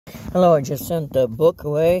Hello, I just sent the book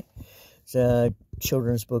away. It's a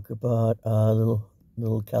children's book about a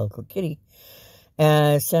little calico kitty. And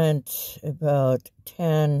I sent about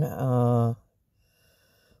 10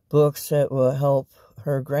 books that will help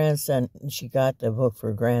her grandson. She got the book for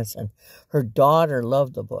her grandson. Her daughter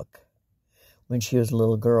loved the book when she was a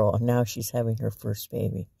little girl, and now she's having her first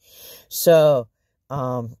baby. So,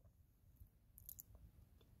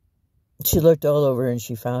 she looked all over and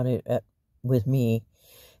she found it with me.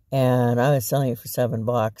 And I was selling it for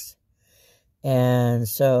 $7. And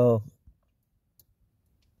so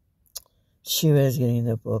she was getting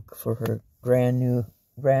the book for her brand new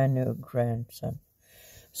grandson.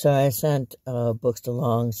 So I sent books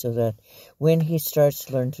along so that when he starts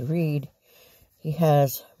to learn to read, he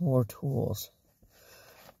has more tools.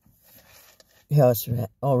 He also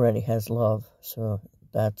already has love. So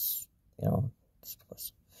that's,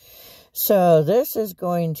 So this is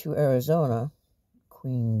going to Arizona.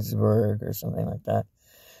 Queensburg or something like that,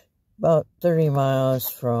 about 30 miles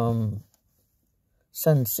from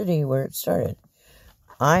Sun City where it started.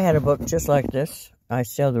 I had a book just like this. I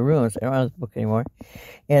sell the runes. I don't have the book anymore.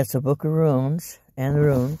 It's a book of runes and the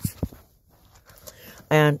runes.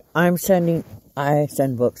 And I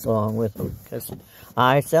send books along with them because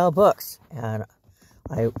I sell books and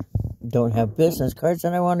I don't have business cards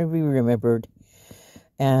and I want to be remembered.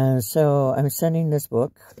 And so I'm sending this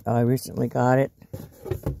book. I recently got it.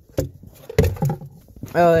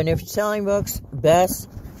 Oh, and if you're selling books,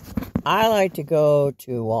 I like to go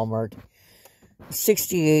to Walmart.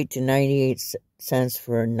 68 to 98 cents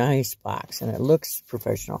for a nice box, and it looks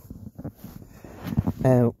professional.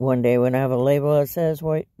 And one day when I have a label that says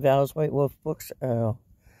Val's White Wolf Books, I'll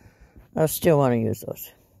still want to use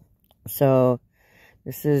those. So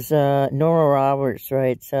this is Nora Roberts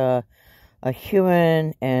writes a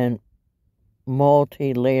human and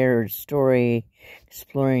multi-layered story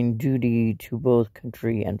exploring duty to both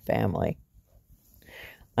country and family.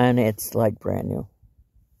 And it's like brand new.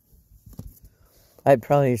 I'd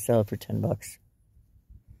probably sell it for $10.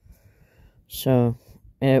 So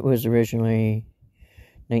it was originally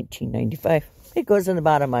 $19.95. It goes in the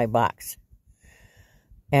bottom of my box.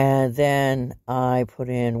 And then I put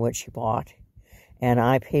in what she bought. And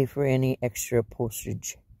I pay for any extra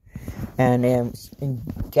postage. And in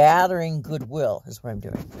gathering goodwill is what I'm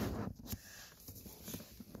doing.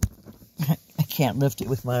 I can't lift it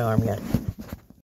with my arm yet.